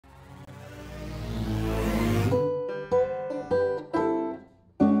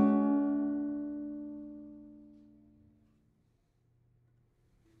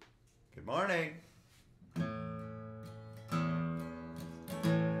Good morning.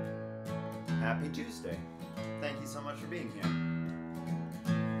 Happy Tuesday. Thank you so much for being here.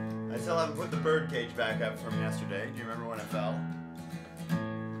 I still haven't put the bird cage back up from yesterday. Do you remember when it fell?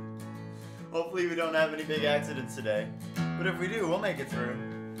 Hopefully we don't have any big accidents today. But if we do, we'll make it through.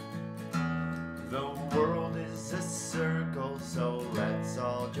 The world is a circle, so let's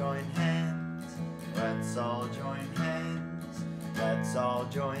all join hands. Let's all join hands. Let's all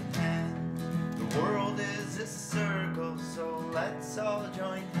join hands. The world is a circle, so let's all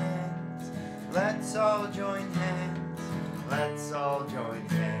join hands. Let's all join hands. Let's all join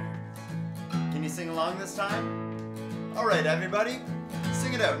hands. Can you sing along this time? All right, everybody,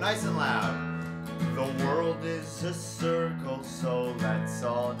 sing it out nice and loud. The world is a circle, so let's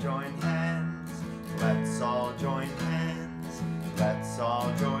all join hands. Let's all join hands. Let's all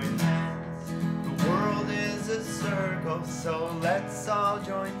join hands. The world is a circle, so let's all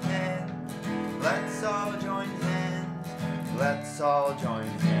join hands. Let's all join hands. Let's all join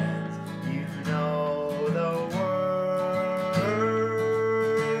hands. You know the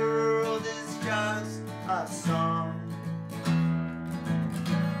world is just a song.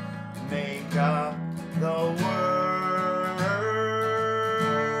 Make up the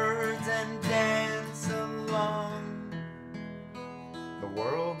words and dance along. The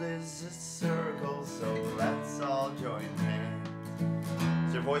world is a circle, so let's all join hands.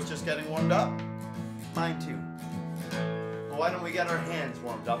 Is your voice just getting warmed up? Mine too. Well, why don't we get our hands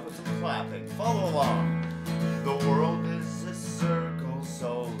warmed up with some clapping? Follow along. The world is a circle,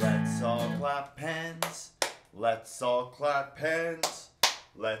 so let's all clap hands. Let's all clap hands.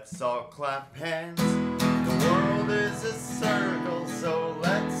 Let's all clap hands. The world is a circle, so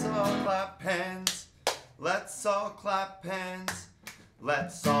let's all clap hands. Let's all clap hands.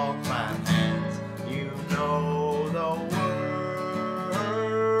 Let's all clap hands. You know the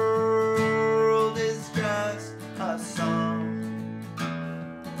world is just a song.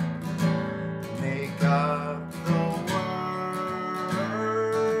 Make up the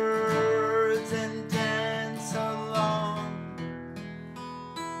words and dance along.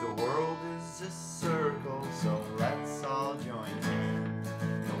 The world is a circle, so let's all join hands.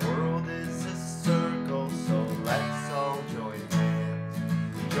 The world is a circle, so let's all join hands.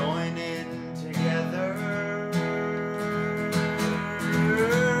 Join in together.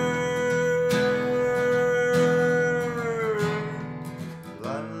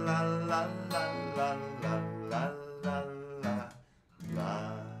 La la la la la la la la la la.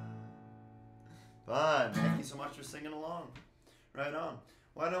 Fun. Thank you so much for singing along. Right on.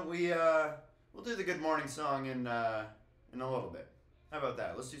 Why don't we, we'll do the good morning song in a little bit. How about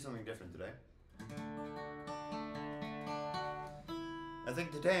that? Let's do something different today. I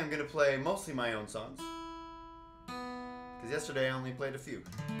think today I'm going to play mostly my own songs. Because yesterday I only played a few.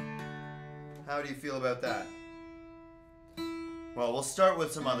 How do you feel about that? Well, we'll start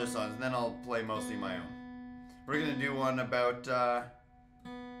with some other songs, and then I'll play mostly my own. We're going to do one about, we're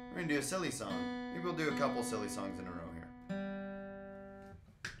going to do a silly song. Maybe we'll do a couple silly songs in a row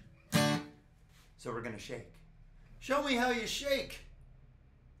here. So we're going to shake. Show me how you shake.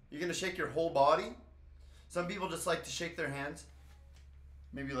 You're going to shake your whole body. Some people just like to shake their hands.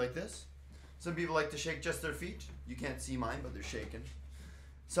 Maybe like this. Some people like to shake just their feet. You can't see mine, but they're shaking.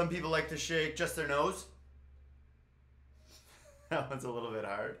 Some people like to shake just their nose. That one's a little bit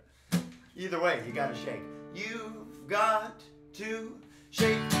hard. Either way, you got to shake. You've got to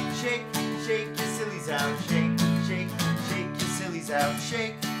shake, shake, shake your sillies out. Shake, shake, shake your sillies out.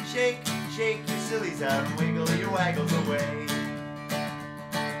 Shake, shake, shake your sillies out and wiggle your waggles away.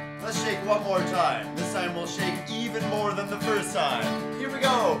 Let's shake one more time. This time we'll shake even more than the first time. Here we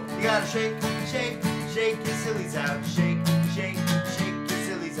go. You gotta shake, shake, shake your sillies out. Shake, shake, shake your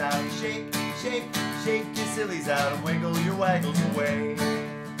sillies out. Shake, shake, shake your sillies out and wiggle your waggles away.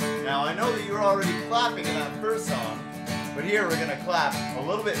 Now I know that you were already clapping in that first song, but here we're gonna clap a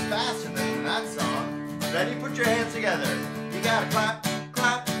little bit faster than in that song. Ready? Put your hands together. You gotta clap,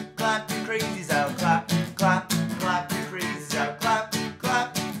 clap, clap your crazies out. Clap, clap, clap your crazies out. Clap,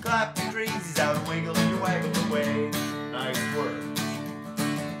 clap, clap your crazies out and wiggle your waggles away. Nice work.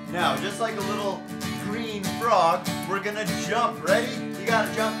 Now, just like a little green frog, we're gonna jump. Ready? You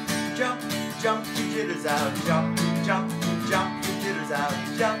gotta jump, jump, jump your jitters out. Jump, jump, jump your jitters out.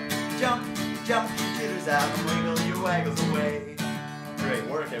 Jump, jump, jump your jitters out and wiggle your waggles away. Great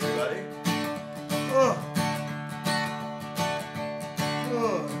work, everybody. Oh.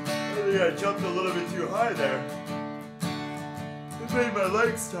 Oh. I think I jumped a little bit too high there. It made my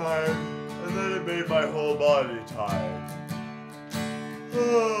legs tired, and then it made my whole body tired.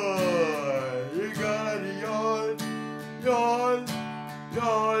 Oh, you gotta yawn, yawn,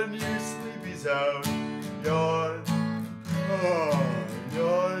 yawn, you sillies out. Yawn,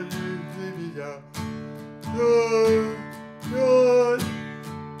 yawn your sleepies out. Yawn, yawn,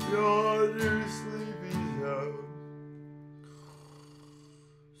 yawn your sleepies out.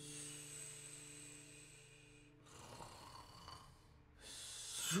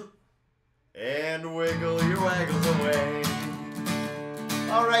 And wiggle your waggles away.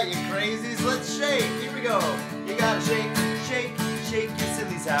 Alright, you crazies, let's shake. Here we go. You gotta shake, shake, shake your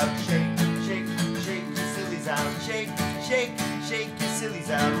sillies out. Shake, shake, shake your sillies out. Shake, shake, shake your sillies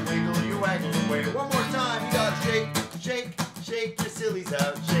out. Wiggle your waggles away. One more time. You gotta shake, shake, shake your sillies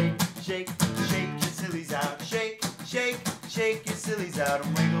out. Shake, shake, shake your sillies out. Shake, shake, shake your sillies out.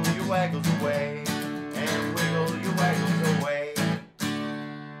 And wiggle your waggles away. And wiggle your waggles away.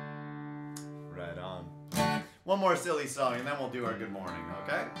 Right on. One more silly song and then we'll do our good morning,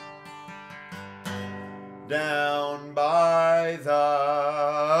 okay? Down by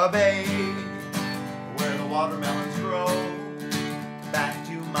the bay, where the watermelons grow, back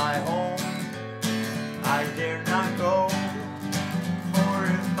to my home, I dare not go, for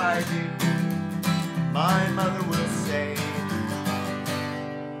if I do, my mother will say,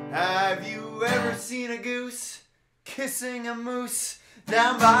 have you ever seen a goose kissing a moose?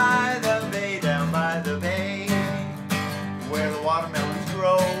 Down by the bay, where the watermelons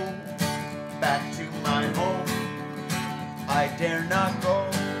grow, back to my home, I dare not go,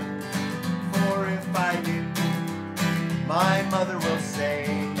 for if I do, my mother will say,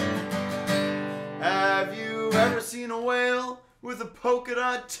 have you ever seen a whale with a polka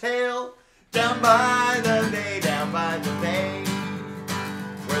dot tail? Down by the bay,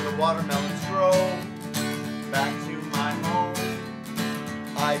 where the watermelons grow, back to my home,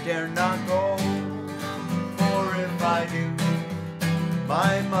 I dare not go, for if I do,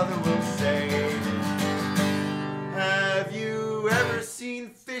 my mother will say, have you ever seen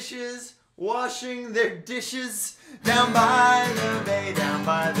fishes washing their dishes? Down by the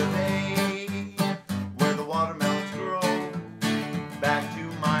bay, where the watermelons grow, back to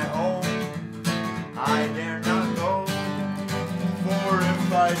my home, I dare not go, for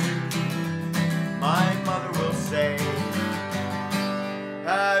if I do, my mother will say,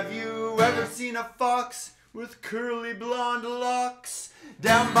 have you ever seen a fox with curly blonde locks?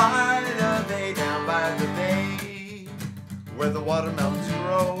 Down by the bay, where the watermelons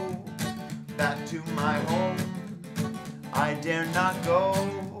grow, back to my home, I dare not go,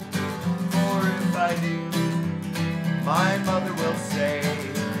 for if I do, my mother will say,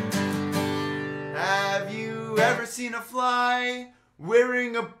 have you ever seen a fly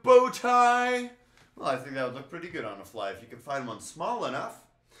wearing a bow tie? Well, I think that would look pretty good on a fly if you can find one small enough.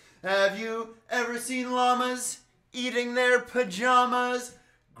 Have you ever seen llamas eating their pajamas?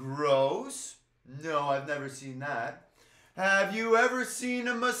 Gross. No, I've never seen that. Have you ever seen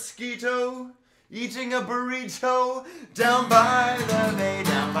a mosquito eating a burrito? Down by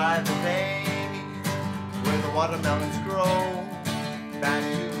the bay, where the watermelons grow, back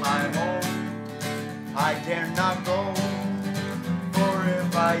to my home, I dare not go, for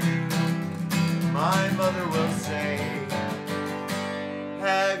if I do, my mother will say,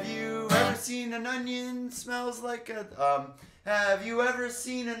 have you ever seen an onion smells like a, have you ever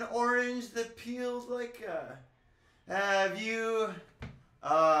seen an orange that peels like a, have you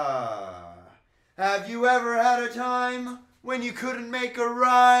ever had a time when you couldn't make a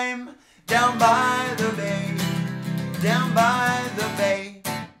rhyme? Down by the bay,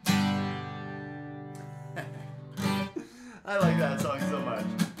 I like that song so much.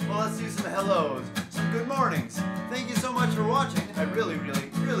 Well, let's do some hellos, some good mornings. Thank you so much for watching. I really, really,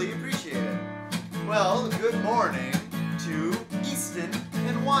 really appreciate it. Well, good morning to Easton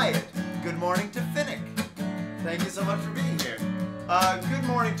and Wyatt. Good morning to Finnick. Thank you so much for being here. Good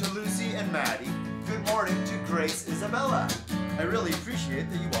morning to Lucy and Maddie. Good morning to Grace Isabella. I really appreciate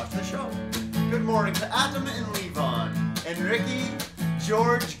that you watched the show. Good morning to Atom and Levon, and Ricky,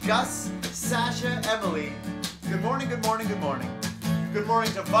 George, Gus, Sasha, Emily. Good morning, good morning, good morning. Good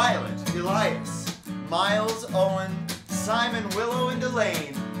morning to Violet, Elias, Miles, Owen, Simon, Willow, and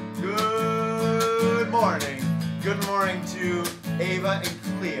Elaine. Good morning. Good morning to Ava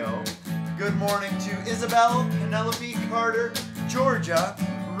and Cleo. Good morning to Isabel, Penelope, Carter, Georgia,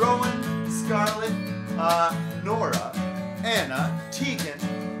 Rowan, Scarlett, Nora, Anna, Tegan.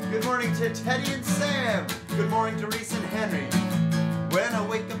 Good morning to Teddy and Sam. Good morning to Reese and Henry. When I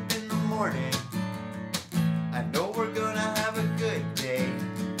wake up in the morning, I know we're gonna have a good day.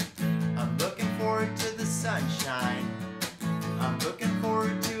 I'm looking forward to the sunshine. I'm looking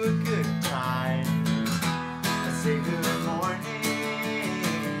forward to a good time. I say good morning.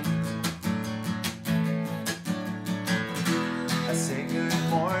 I say good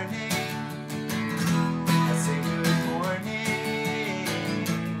morning.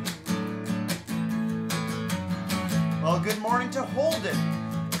 Good morning to Holden.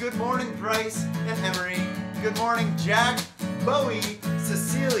 Good morning, Bryce and Emery. Good morning, Jack, Bowie,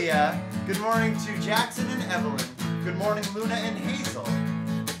 Cecilia. Good morning to Jackson and Evelyn. Good morning, Luna and Hazel.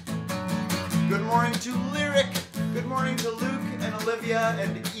 Good morning to Lyric. Good morning to Luke and Olivia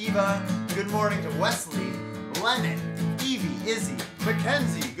and Eva. Good morning to Wesley, Lennon, Evie, Izzy,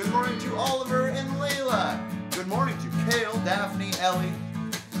 Mackenzie. Good morning to Oliver and Layla. Good morning to Kale, Daphne, Ellie.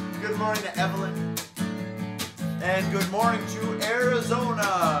 Good morning to Evelyn. And good morning to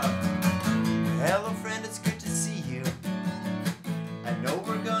Arizona. Hello friend, it's good to see you. I know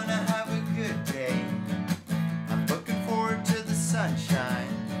we're gonna have a good day. I'm looking forward to the sunshine.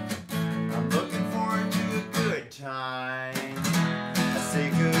 I'm looking forward to a good time. I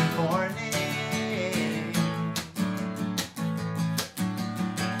say good morning.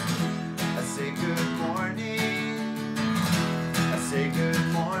 I say good morning. I say good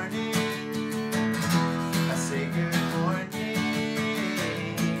morning. I say good morning.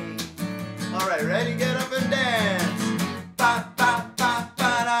 All right, ready? Get up and dance. Ba ba ba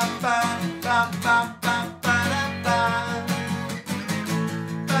ba da ba ba ba ba ba da ba.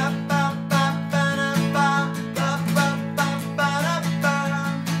 Ba ba ba ba da ba ba ba ba ba da ba.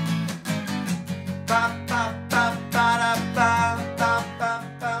 Ba ba ba ba da ba ba ba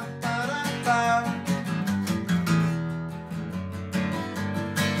ba ba da ba.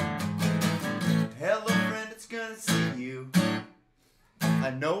 Hello friend, it's good to see you. I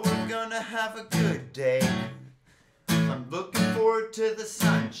know we're gonna have a good day. I'm looking forward to the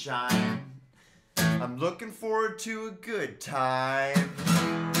sunshine. I'm looking forward to a good time.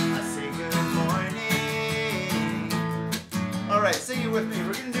 I say good morning. All right, sing it with me.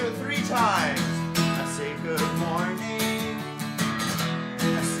 We're gonna do it 3 times. I say good morning.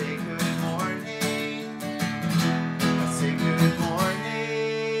 I say good morning. I say good morning.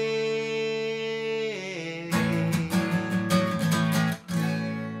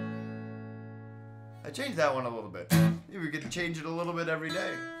 I changed that one a little bit. Maybe we could change it a little bit every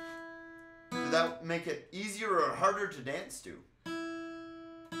day. Did that make it easier or harder to dance to?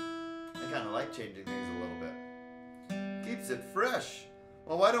 I kind of like changing things a little bit. Keeps it fresh.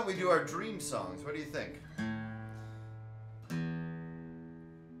 Well, why don't we do our dream songs? What do you think?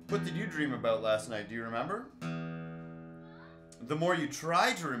 What did you dream about last night? Do you remember? The more you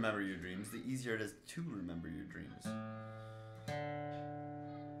try to remember your dreams, the easier it is to remember your dreams.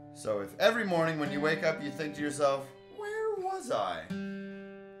 So if every morning when you wake up you think to yourself, where was I?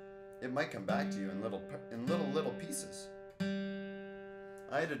 It might come back to you in little pieces.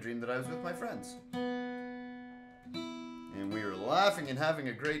 I had a dream that I was with my friends. And we were laughing and having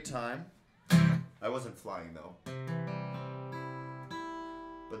a great time. I wasn't flying though.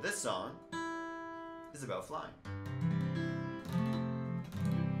 But this song is about flying.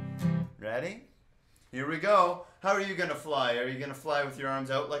 Ready? Here we go. How are you going to fly? Are you going to fly with your arms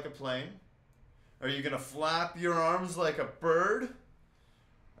out like a plane? Are you going to flap your arms like a bird?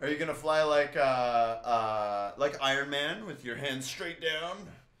 Are you going to fly like Iron Man with your hands straight down?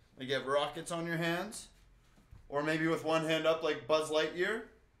 Like you have rockets on your hands? Or maybe with one hand up like Buzz Lightyear?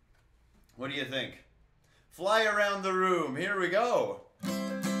 What do you think? Fly around the room. Here we go.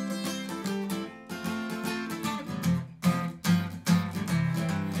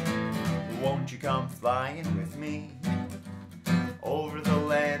 Won't you come flying with me over the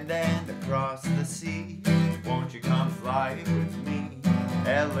land and across the sea? Won't you come flying with me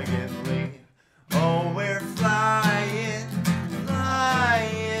elegantly? Oh, we're flying,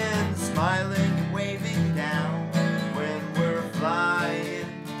 flying, smiling and waving down. When we're flying,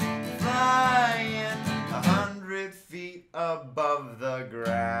 flying 100 feet above the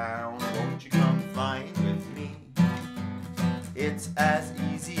ground. Won't you come flying with me? It's as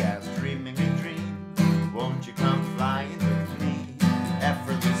easy as dreaming a dream. Won't you come flying with me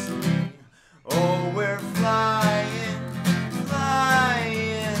effortlessly? Oh, we're flying,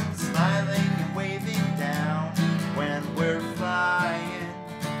 flying, smiling and waving down. When we're flying,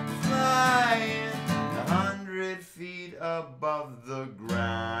 flying 100 feet above the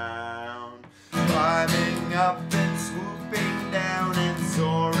ground. Climbing up and swooping down and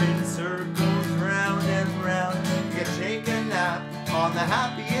soaring circles round and round. You can take a nap on the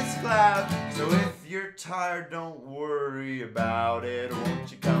happiest cloud. So if you're tired, don't worry about it.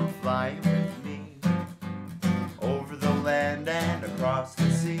 Won't you come flying with me over the land and across the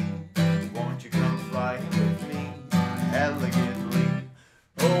sea? Won't you come flying with me elegantly?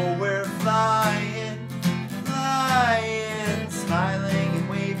 Oh, we're flying, flying, smiling and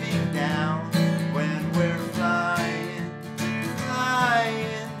waving down. When we're flying,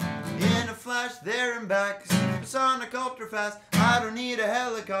 flying, in a flash there and back, supersonic, ultra fast. I don't need a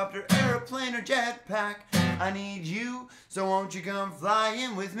helicopter, airplane, or jetpack. I need you, so won't you come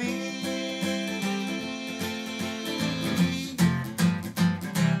flying with me?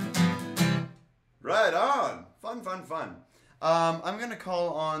 Right on. Fun, fun, fun. I'm going to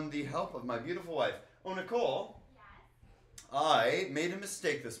call on the help of my beautiful wife. Oh, Nicole. Yes. I made a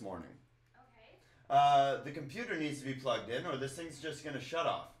mistake this morning. Okay. The computer needs to be plugged in or this thing's just going to shut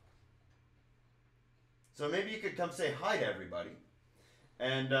off. So maybe you could come say hi to everybody.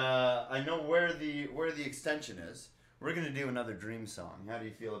 And I know where the extension is. We're going to do another dream song. How do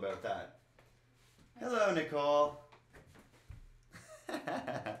you feel about that? Hello, Nicole.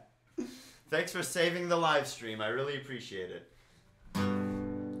 Thanks for saving the live stream. I really appreciate it.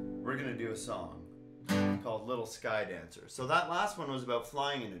 We're going to do a song called Little Sky Dancer. So that last one was about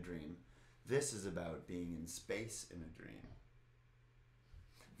flying in a dream. This is about being in space in a dream.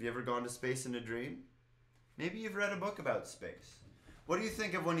 Have you ever gone to space in a dream? Maybe you've read a book about space. What do you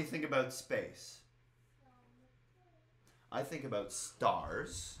think of when you think about space? I think about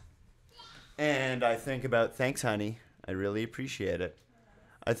stars. And I think about, thanks honey, I really appreciate it.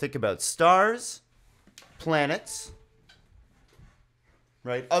 I think about stars, planets,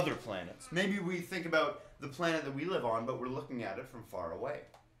 right? Other planets. Maybe we think about the planet that we live on, but we're looking at it from far away.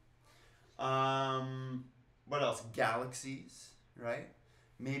 What else? Galaxies, right?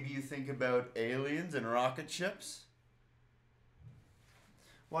 Maybe you think about aliens and rocket ships.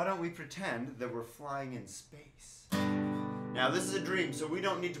 Why don't we pretend that we're flying in space? Now, this is a dream, so we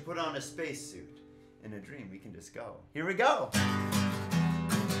don't need to put on a spacesuit. In a dream, we can just go. Here we go.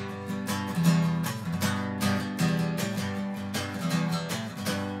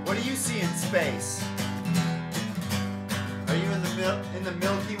 What do you see in space? Are you in the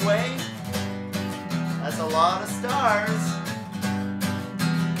Milky Way? That's a lot of stars.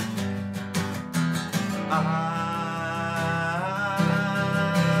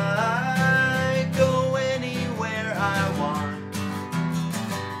 I go anywhere I want.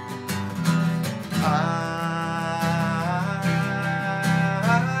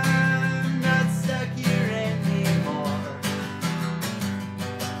 I'm not stuck here anymore.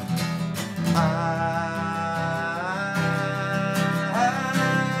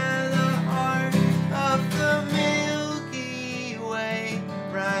 The heart of the Milky Way,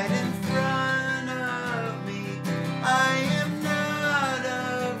 right in front of me. I am not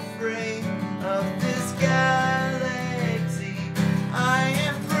afraid of this galaxy. I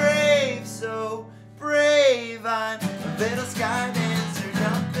am brave, so brave. I'm a little sky dancer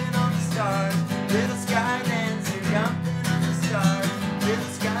jumping on the stars. Little sky dancer jumping on the stars. Little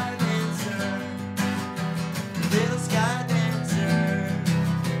sky dancer. Little sky dancer.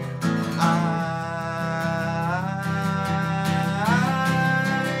 I'm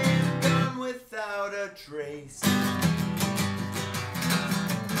gone without a trace.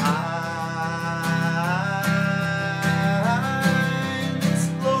 I'm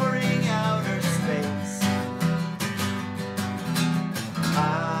exploring outer space.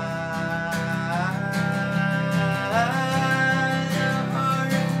 The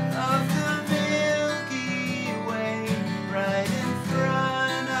heart of the Milky Way, right in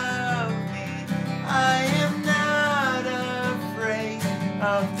front of me. I am not afraid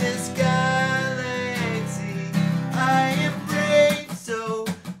of this galaxy. I am brave, so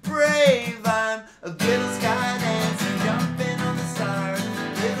brave. I'm a little sky dancer jumping on the stars.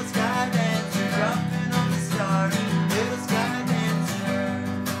 Little sky dancer jumping on the stars. Little sky dancer.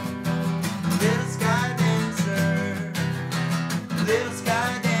 Little sky dancer. Little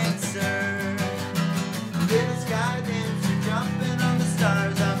sky dancer. Little sky dancer jumping on the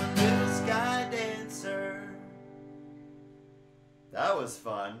stars. I'm a little sky dancer. That was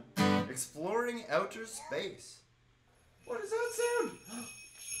fun. Exploring outer space. What does that sound?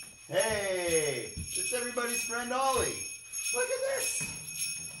 Hey, it's everybody's friend Ollie. Look at this.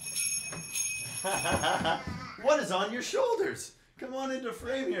 What is on your shoulders? Come on into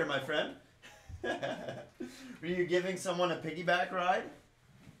frame here, my friend. Were you giving someone a piggyback ride?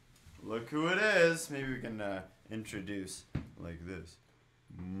 Look who it is. Maybe we can introduce like this.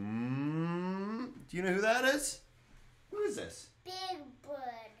 Do you know who that is? Who is this? Big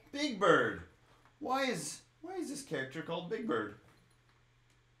Bird. Big Bird. Why is this character called Big Bird?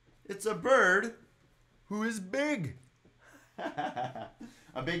 It's a bird who is big. A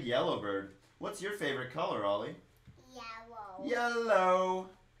big yellow bird. What's your favorite color, Ollie? Yellow. Yellow.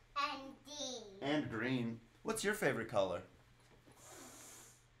 And green. And green. What's your favorite color?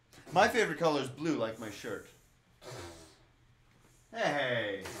 My favorite color is blue, like my shirt.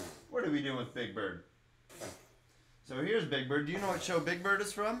 Hey, what are we doing with Big Bird? So here's Big Bird. Do you know what show Big Bird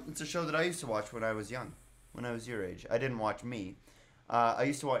is from? It's a show that I used to watch when I was young. when I was your age. I didn't watch Me. I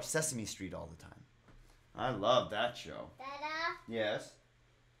used to watch Sesame Street all the time. I love that show. Dada, Yes?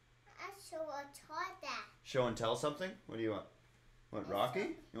 I show a toy that. Show and tell something? What do you want? What,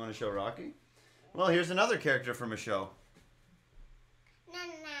 Rocky? You want to show Rocky? Well, here's another character from a show. Na, na,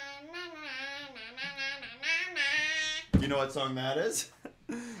 na, na, na, na, na, na, You know what song that is?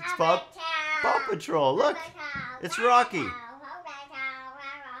 It's Paw Paw Patrol. Look, it's Rocky.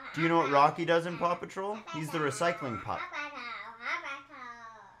 Do you know what Rocky does in Paw Patrol? He's the recycling pup.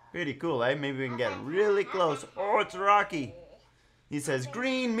 Pretty cool, eh? Maybe we can get really close. Oh, it's Rocky. He says,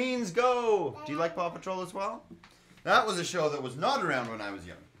 green means go. Do you like Paw Patrol as well? That was a show that was not around when I was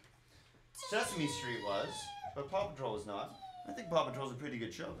young. Sesame Street was, but Paw Patrol was not. I think Paw Patrol's a pretty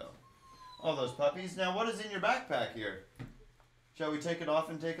good show, though. All those puppies. Now, what is in your backpack here? Shall we take it off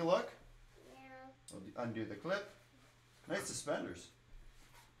and take a look? Yeah. We'll undo the clip. Nice suspenders.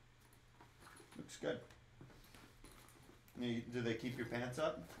 Looks good. Do they keep your pants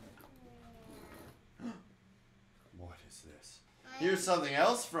up? What is this? Here's something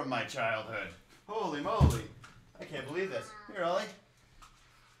else from my childhood. Holy moly. I can't believe this. Here, Ollie.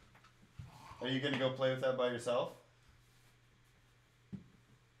 Are you going to go play with that by yourself?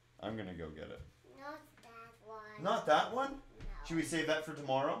 I'm going to go get it. Not that one. Not that one? No. Should we save that for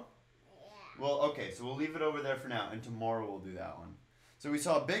tomorrow? Yeah. Well, okay, so we'll leave it over there for now, and tomorrow we'll do that one. So we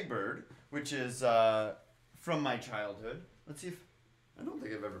saw Big Bird, which is from my childhood. Let's see if... I don't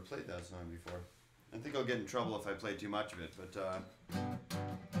think I've ever played that song before. I think I'll get in trouble if I play too much of it, but...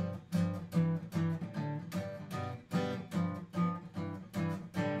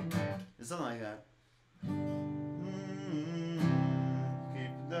 It's something like that.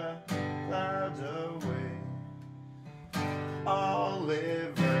 Keep the clouds away.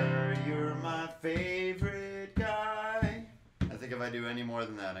 Oliver, you're my favorite guy. I think if I do any more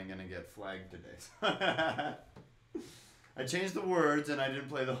than that, I'm gonna get flagged today. I changed the words and I didn't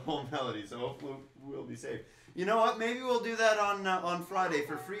play the whole melody, so hopefully we'll be safe. You know what? Maybe we'll do that on Friday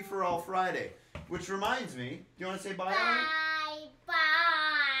for Free for All Friday. Which reminds me, do you want to say bye, Ollie? Bye, bye.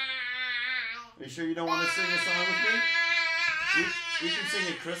 Are you sure you don't want to sing a song with me? We can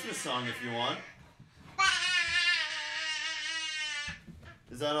sing a Christmas song if you want.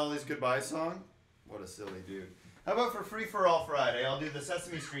 Is that Ollie's goodbye song? What a silly dude. How about for Free for All Friday, I'll do the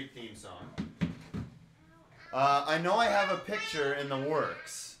Sesame Street theme song. I know I have a picture in the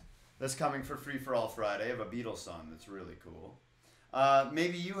works that's coming for Free for All Friday of a Beatles song that's really cool.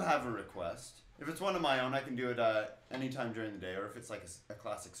 Maybe you have a request. If it's one of my own, I can do it anytime during the day, or if it's like a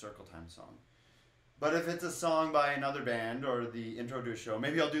classic Circle Time song. But if it's a song by another band or the intro to a show,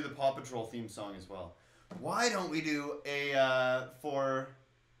 maybe I'll do the Paw Patrol theme song as well. Why don't we do for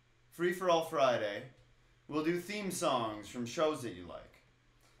Free for All Friday, we'll do theme songs from shows that you like.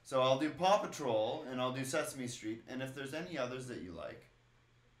 So I'll do Paw Patrol, and I'll do Sesame Street, and if there's any others that you like,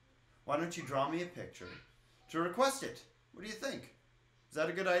 why don't you draw me a picture to request it? What do you think? Is that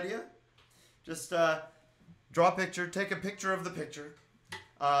a good idea? Just draw a picture, take a picture of the picture,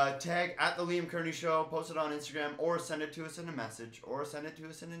 tag at the Liam Kearney Show, post it on Instagram, or send it to us in a message, or send it to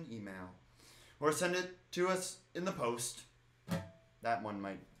us in an email, or send it to us in the post. That one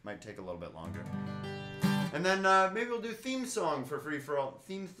might take a little bit longer. And then maybe we'll do theme songs for Free for All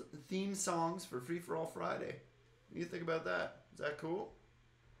Friday. What do you think about that? Is that cool?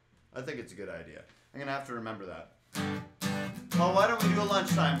 I think it's a good idea. I'm gonna have to remember that. Well, why don't we do a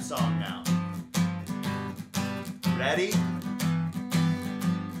lunchtime song now? Ready?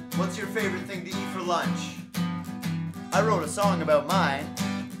 What's your favorite thing to eat for lunch? I wrote a song about mine.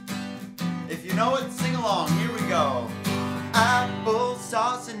 If you know it, sing along. Here we go.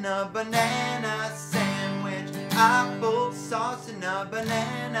 Applesauce and a banana sandwich. Applesauce and a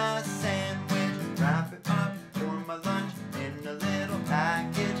banana sandwich. Wrap it up for my lunch in a little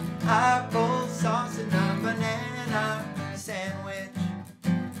package. Applesauce and a banana sandwich.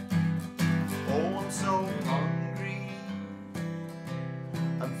 Oh, I'm so hungry.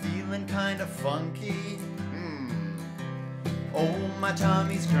 I'm feeling kind of funky. Oh, my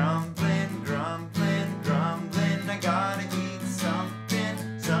tummy's grumbling, grumbling, grumbling. I gotta eat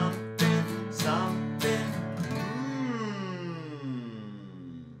something, something, something.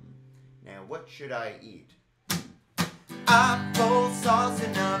 Now what should I eat? Applesauce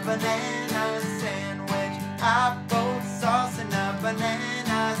and a banana sandwich. Applesauce and a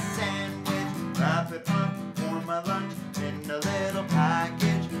banana sandwich. Wrap it up for my lunch in a little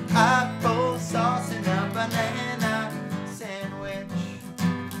package. Applesauce and a banana sandwich.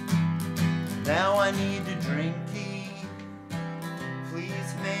 Now I need a drinky.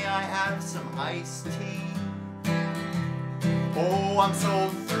 Please may I have some iced tea? Oh, I'm so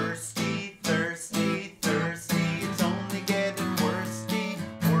thirsty, thirsty, thirsty.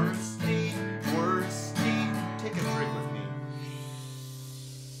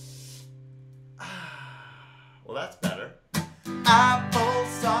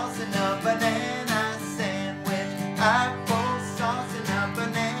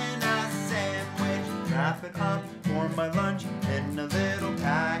 half it up for my lunch in a little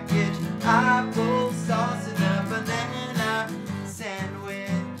package. Applesauce and a banana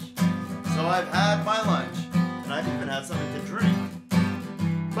sandwich. So I've had my lunch, and I've even had something to drink.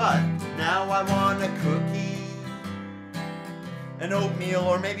 But now I want a cookie, an oatmeal,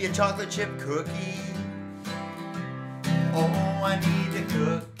 or maybe a chocolate chip cookie. Oh, I need a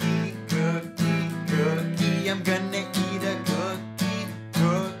cookie, cookie, cookie. I'm gonna eat a cookie,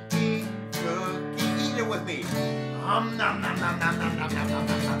 cookie, cookie. Eat it with me. Nom nom nom nom nom nom nom nom nom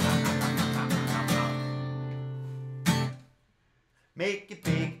nom nom nom. Make it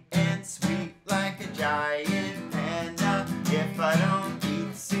big and sweet like a giant panda. If I don't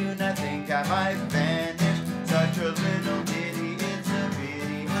eat soon, I think I might vanish. Such a little bitty, it's a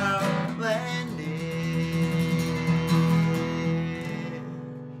bitty outlandish.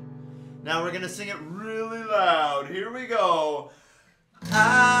 Now we're gonna sing it really loud. Here we go.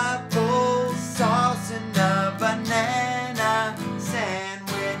 Applesauce and a banana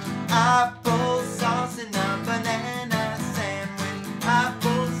sandwich. Applesauce and a banana sandwich.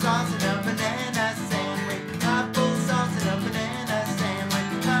 Applesauce and a banana sandwich. Applesauce and a banana sandwich.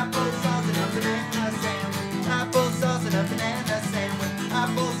 Applesauce and a banana sandwich. Applesauce and a banana sandwich.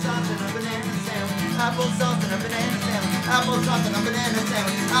 Applesauce and a banana sandwich. Applesauce and a banana sandwich. Applesauce and a banana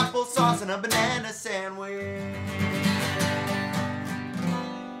sandwich. Applesauce and a banana sandwich.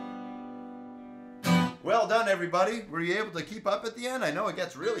 Well done, everybody. Were you able to keep up at the end? I know it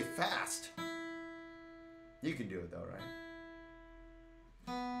gets really fast. You can do it though,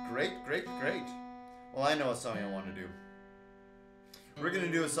 right? Great, great, great. Well, I know a song I want to do. We're going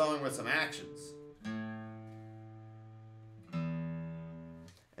to do a song with some actions.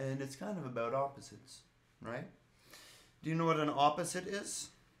 And it's kind of about opposites, right? Do you know what an opposite is?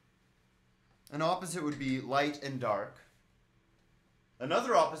 An opposite would be light and dark.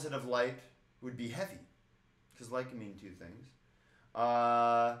 Another opposite of light would be heavy, because light can mean two things.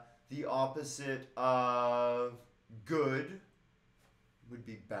 The opposite of good would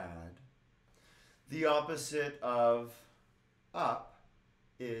be bad. The opposite of up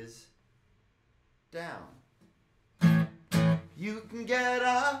is down. You can get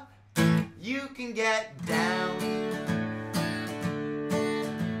up, you can get down.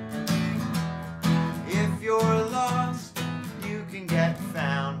 If you're lost, you can get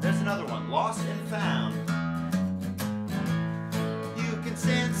found. There's another one, lost and found. You can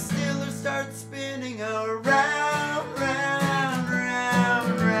stand still or start spinning around, round,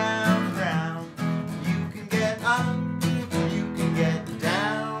 round, round, round. You can get up, you can get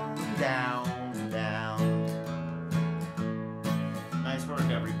down, down, down. Nice work,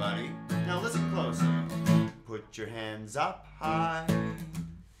 everybody. Now listen closely. Put your hands up high.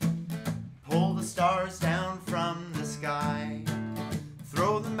 Pull the stars down from the sky.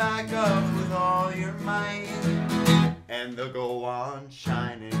 Throw them back up with all your might, and they'll go on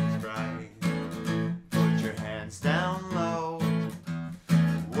shining bright. Put your hands down low,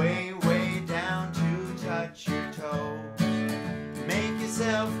 way, way down to touch your toes. Make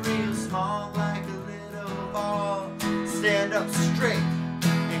yourself real small like a little ball. Stand up straight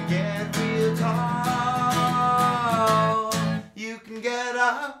and get real tall. You can get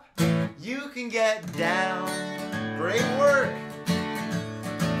up, you can get down. Great work.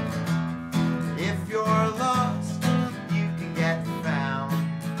 If you're lost, you can get found.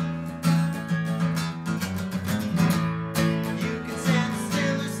 You can stand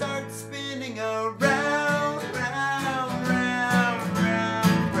still or start spinning around, round, round,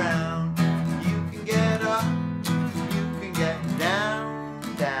 round, round. You can get up, you can get down,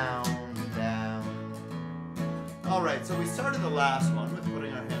 down, down. All right, so we started the last one with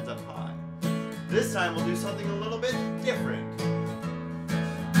putting our hands up high. This time we'll do something a little bit different.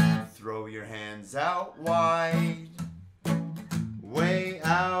 Throw your hands out wide, way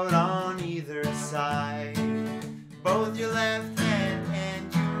out on either side. Both your left hand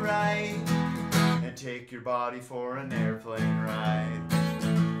and your right, and take your body for an airplane ride.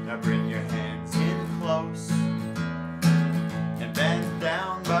 Now bring your hands in close, and bend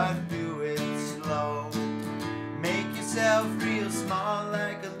down but do it slow. Make yourself real small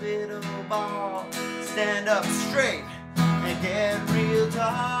like a little ball. Stand up straight and get real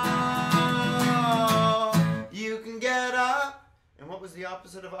tall. You can get up, and what was the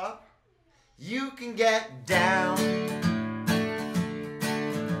opposite of up? You can get down.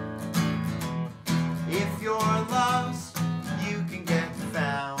 If you're lost, you can get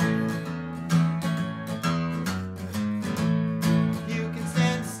found. You can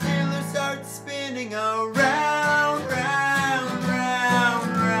stand still or start spinning around, round,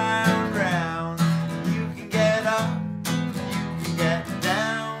 round, round, round. You can get up, you can get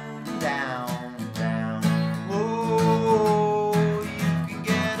down, down, down.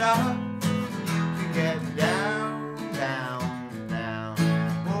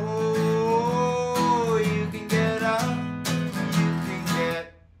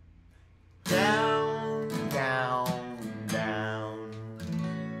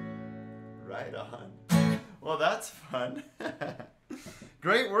 done.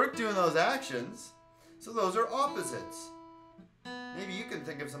 Great work doing those actions. So those are opposites. Maybe you can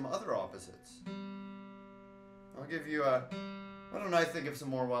think of some other opposites. I'll give you a... Why don't I think of some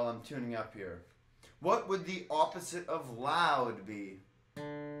more while I'm tuning up here? What would the opposite of loud be?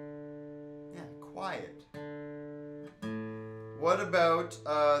 Yeah, quiet. What about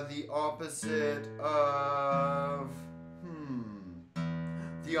the opposite of...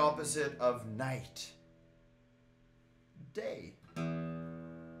 The opposite of night? Day.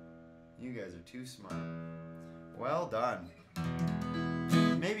 You guys are too smart. Well done.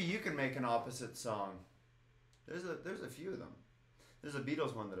 Maybe you can make an opposite song. There's a few of them. There's a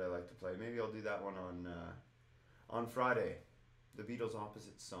Beatles one that I like to play. Maybe I'll do that one on Friday. The Beatles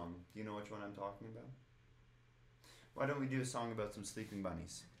opposite song. Do you know which one I'm talking about? Why don't we do a song about some sleeping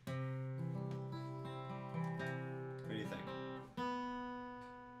bunnies? What do you think?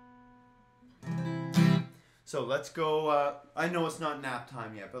 So let's go, I know it's not nap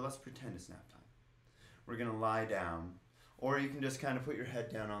time yet, but let's pretend it's nap time. We're going to lie down, or you can just kind of put your head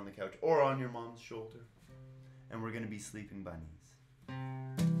down on the couch, or on your mom's shoulder, and we're going to be sleeping bunnies.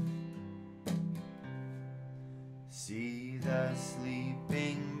 See the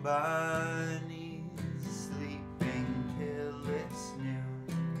sleeping bunnies sleeping till it's noon.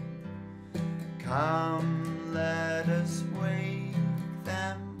 Come, let us wake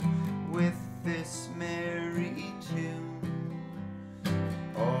them with this merry tune.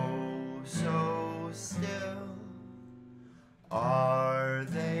 Oh, so still are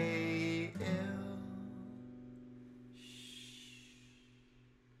they ill? Shh.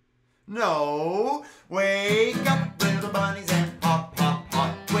 No, wake up, little bunnies, and hop, hop,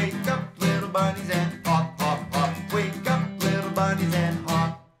 hop. Wake up, little bunnies, and hop, hop, hop. Wake up, little bunnies, and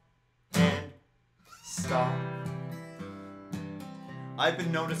hop, and stop. I've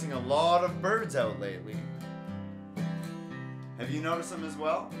been noticing a lot of birds out lately. Have you noticed them as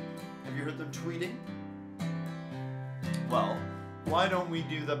well? Have you heard them tweeting? Well, why don't we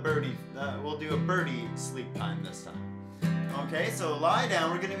do the birdie, we'll do a birdie sleep time this time. Okay, so lie down,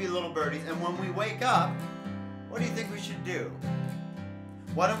 we're gonna be little birdies, and when we wake up, what do you think we should do?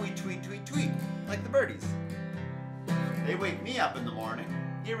 Why don't we tweet, tweet, tweet, like the birdies? They wake me up in the morning.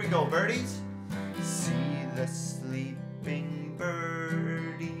 Here we go, birdies. See the sleeping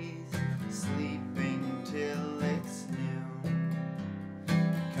birdies, sleeping till it's noon.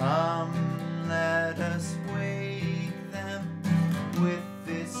 Come, let us wake them with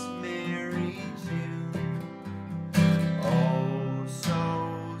this merry tune. Oh,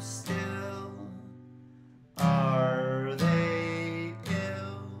 so still are they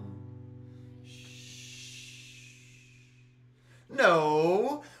ill? Shh.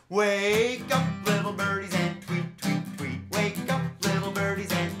 No, wake up, little birdies, and tweet, tweet, tweet. Wake up, little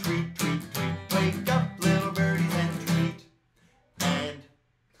birdies, and tweet, tweet, tweet. Wake up, little birdies, and tweet, and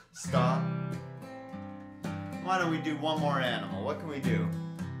stop. Why don't we do one more animal? What can we do?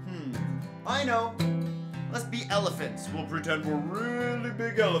 I know. Let's be elephants. We'll pretend we're really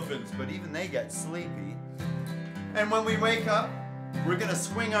big elephants, but even they get sleepy. And when we wake up, we're gonna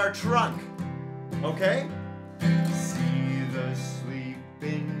swing our trunk. Okay? See the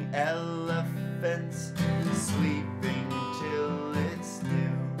sleeping elephants sleeping till it's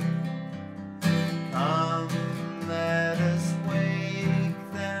noon. Come, let us wake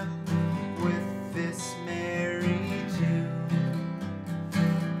them with this merry tune.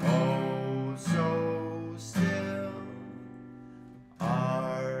 Oh, so still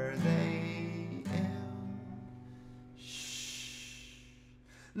are they ill? Shh.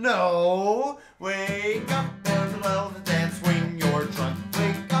 No, wake up, little elephants, and swing your trunk.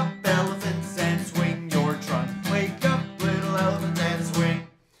 Wake up, elephants, and swing your trunk. Wake up, little elephants, and swing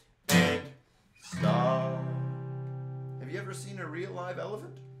and stop. Have you ever seen a real live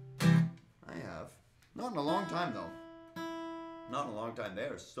elephant? I have. Not in a long time, though. Not in a long time. They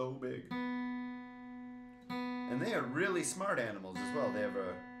are so big. And they are really smart animals as well. They have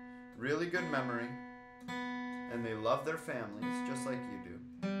a really good memory. And they love their families, just like you do.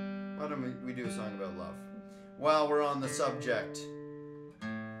 Why don't we do a song about love? While we're on the subject.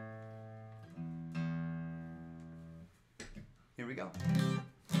 Here we go.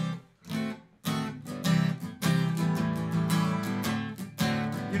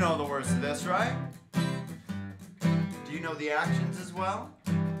 You know the words to this, right? Do you know the actions as well?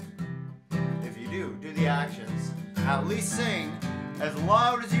 If you do the actions. At least sing as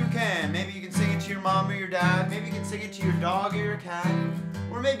loud as you can. Maybe you can sing it to your mom or your dad. Maybe you can sing it to your dog or your cat.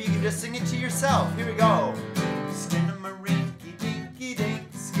 Or maybe you can just sing it to yourself. Here we go. Skin-a-marinky-dinky-dink,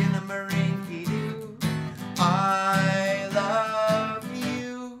 skin-a-marinky-doo. I love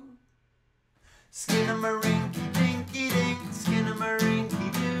you. Skin-a-marinky-dinky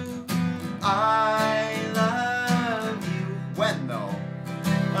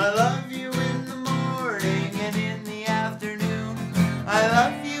I love you in the morning and in the afternoon. I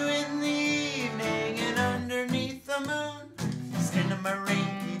love you in the evening and underneath the moon.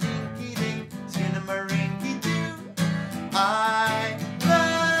 Skinnamarink-a-dinky-dink, skinnamarink-a-doo. I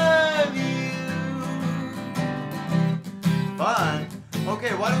love you. Fun.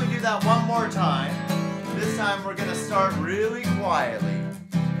 Okay, why don't we do that one more time? This time we're gonna start really quietly,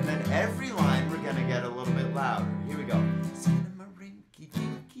 and then every line we're gonna get a little bit louder. Here we go.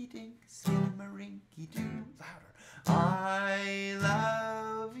 Skinnamarink-a-dinky-dink, skinnamarink-a-doo. Louder. I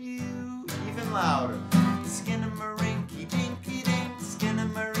love you. Even louder. Skinnamarink-a-dinky-dink,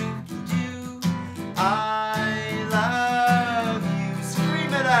 skinnamarink-a-doo. I love you.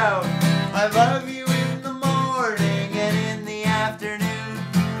 Scream it out. I love you in the morning and in the afternoon.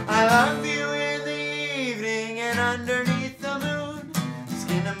 I love you in the evening and underneath the moon.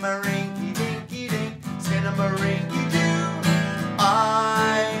 Skinnamarink-a-dinky-dink, skinnamarink-a-doo.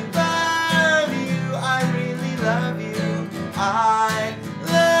 I love you. I really love you. I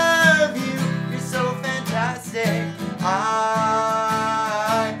love you. You're so fantastic.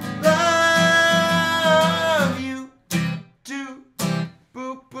 I love you. Do,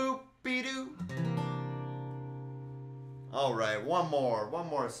 boop, boop, be doo. All right, one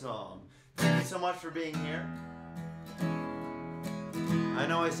more song. Thank you so much for being here. I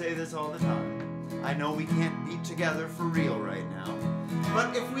know I say this all the time. I know we can't be together for real right now.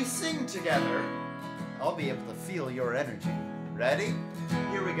 But if we sing together, I'll be able to feel your energy. Ready?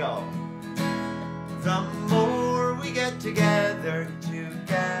 Here we go. The more we get together,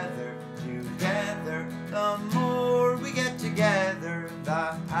 together, together, the more we get together,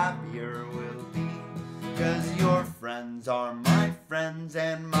 the happier we'll be. 'Cause your friends are my friends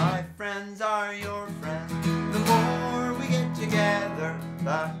and my friends are your friends. The more we get together,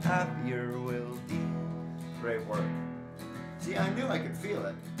 the happier we'll be. Great work. See, I knew I could feel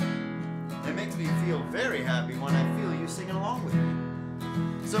it. It makes me feel very happy when I feel you singing along with me.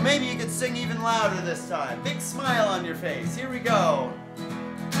 So maybe you could sing even louder this time. Big smile on your face. Here we go.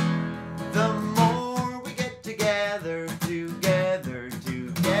 The more we get together, together,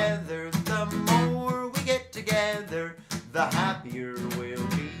 together, the more we get together, the happier we'll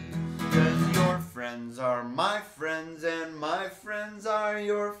be. 'Cause your friends are my friends and my friends are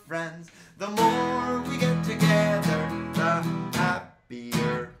your friends. The more we get together, the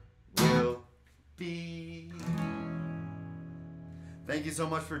happier we'll be. Thank you so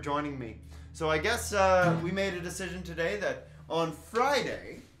much for joining me. So I guess we made a decision today that on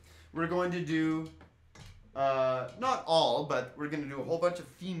Friday we're going to do, not all, but we're going to do a whole bunch of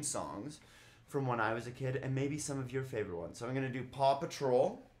theme songs from when I was a kid and maybe some of your favorite ones. So I'm going to do Paw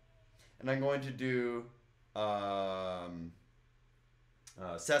Patrol, and I'm going to do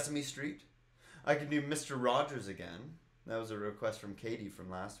Sesame Street. I can do Mr. Rogers again. That was a request from Katie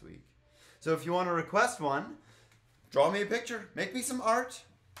from last week. So if you want to request one, draw me a picture, make me some art,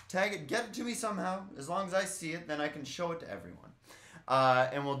 tag it, get it to me somehow. As long as I see it, then I can show it to everyone.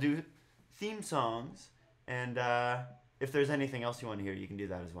 And we'll do theme songs, and if there's anything else you want to hear, you can do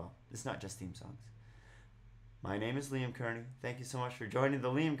that as well. It's not just theme songs. My name is Liam Kearney. Thank you so much for joining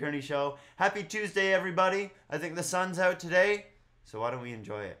the Liam Kearney Show. Happy Tuesday, everybody. I think the sun's out today, so why don't we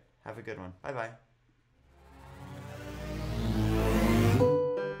enjoy it? Have a good one. Bye-bye.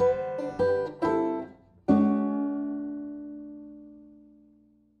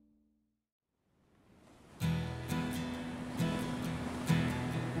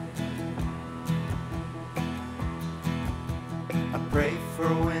 I pray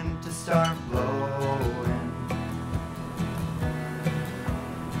for wind to start blowing.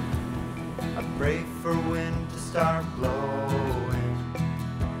 I pray for wind to start blowing.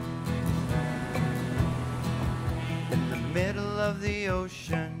 In the middle of the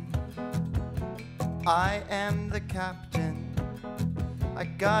ocean, I am the captain. I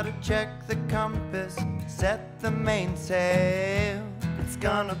gotta check the compass, set the mainsail. It's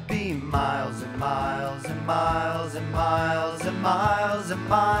gonna be miles and miles and miles and miles and miles and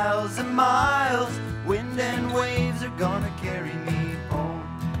miles and miles. Wind and waves are gonna carry me home.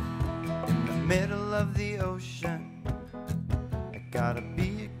 In the middle of the ocean, I gotta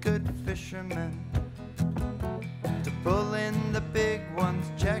be a good fisherman. To pull in the big ones,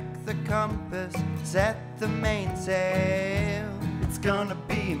 check the compass, set the mainsail. It's gonna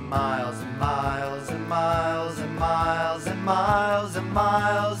be miles and miles and miles and miles and miles and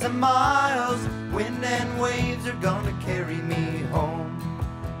miles and miles. Wind and waves are gonna carry me home.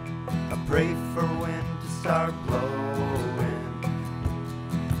 I pray for wind to start blowing.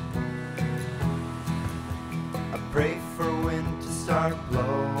 I pray for wind to start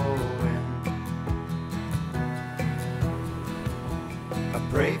blowing. I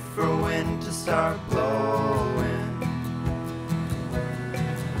pray for wind to start blowing.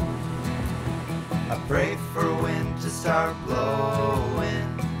 I pray for wind to start blowing.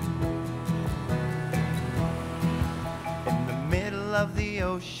 In the middle of the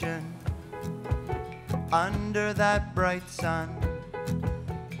ocean, under that bright sun,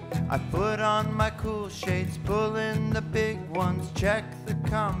 I put on my cool shades, pull in the big ones, check the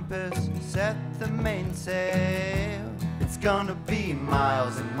compass, set the mainsail. It's gonna be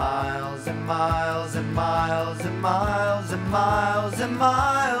miles and miles and miles and miles and miles and miles and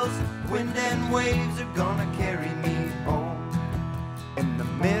miles. Wind and waves are gonna carry me home. In the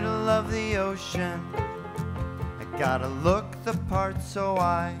middle of the ocean, I gotta look the part, so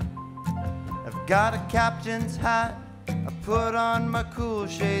I've got a captain's hat. I put on my cool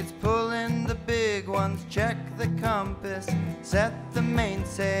shades, pull in the big ones, check the compass, set the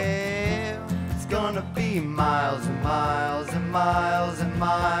mainsail. It's gonna be miles and miles and miles and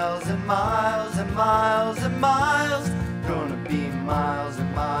miles and miles and miles and miles. Gonna be miles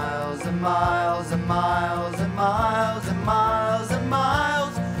and miles and miles and miles and miles and miles and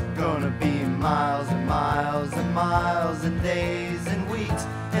miles. Gonna be miles and miles and miles and days and weeks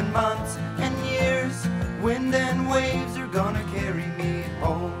and months and years. Wind and waves are gonna carry me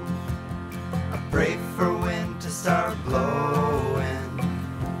home. I pray for wind to start blowing.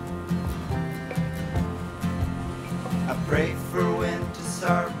 I pray for wind to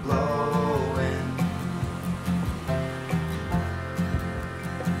start blowing.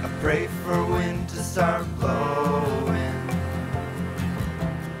 I pray for wind